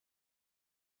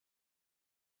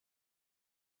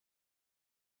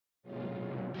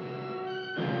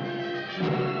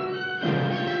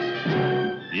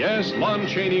Yes, Lon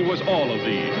Chaney was all of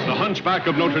these. The Hunchback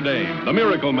of Notre Dame, the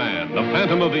Miracle Man, the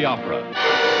Phantom of the Opera.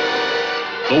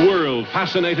 The world,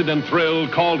 fascinated and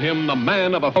thrilled, called him the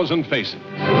Man of 1,000 Faces.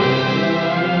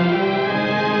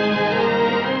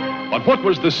 But what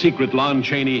was the secret Lon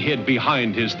Chaney hid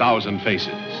behind his 1,000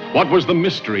 faces? What was the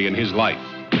mystery in his life?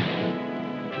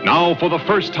 Now, for the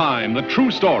first time, the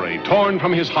true story, torn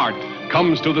from his heart,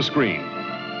 comes to the screen.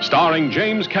 Starring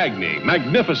James Cagney,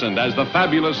 magnificent as the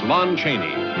fabulous Lon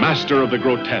Chaney, master of the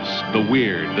grotesque, the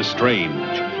weird, the strange.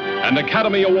 And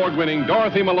Academy Award-winning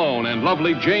Dorothy Malone and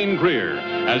lovely Jane Greer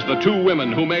as the two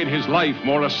women who made his life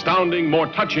more astounding, more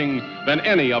touching than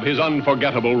any of his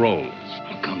unforgettable roles.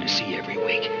 I'll come to see you every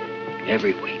week.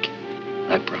 Every week.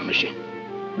 I promise you.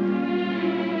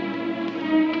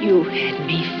 You had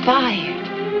me fired.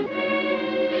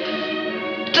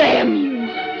 Damn you!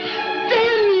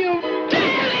 Damn you!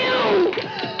 Damn you!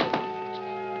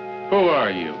 Who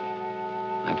are you?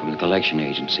 I'm from the collection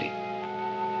agency.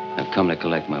 I've come to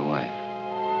collect my wife.